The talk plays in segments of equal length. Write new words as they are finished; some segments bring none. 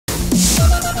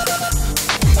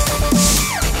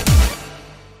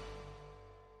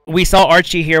we saw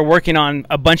Archie here working on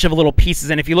a bunch of little pieces,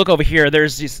 and if you look over here,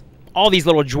 there's just all these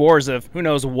little drawers of who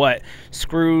knows what,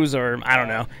 screws or I don't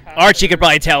know. Archie could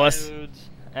probably tell us.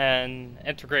 And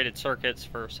integrated circuits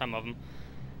for some of them.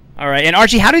 All right, and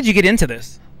Archie, how did you get into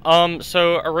this?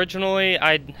 So originally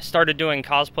I started doing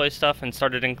cosplay stuff and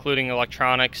started including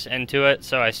electronics into it,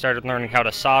 so I started learning how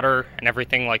to solder and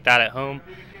everything like that at home.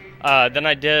 Then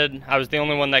I was the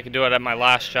only one that could do it at my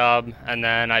last job, and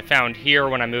then I found here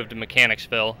when I moved to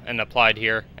Mechanicsville and applied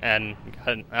here and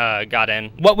got in.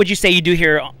 What would you say you do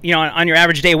here, you know, on your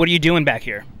average day? What are you doing back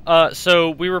here?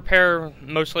 So we repair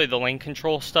mostly the link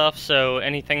control stuff, so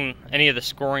any of the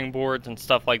scoring boards and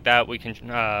stuff like that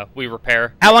we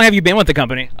repair. How long have you been with the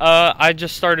company? I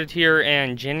just started here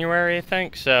in January, I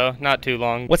think, so not too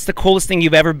long. What's the coolest thing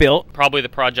you've ever built? Probably the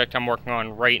project I'm working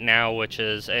on right now, which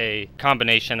is a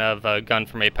combination of a gun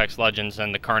from Apex Legends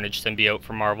and the Carnage symbiote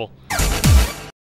from Marvel.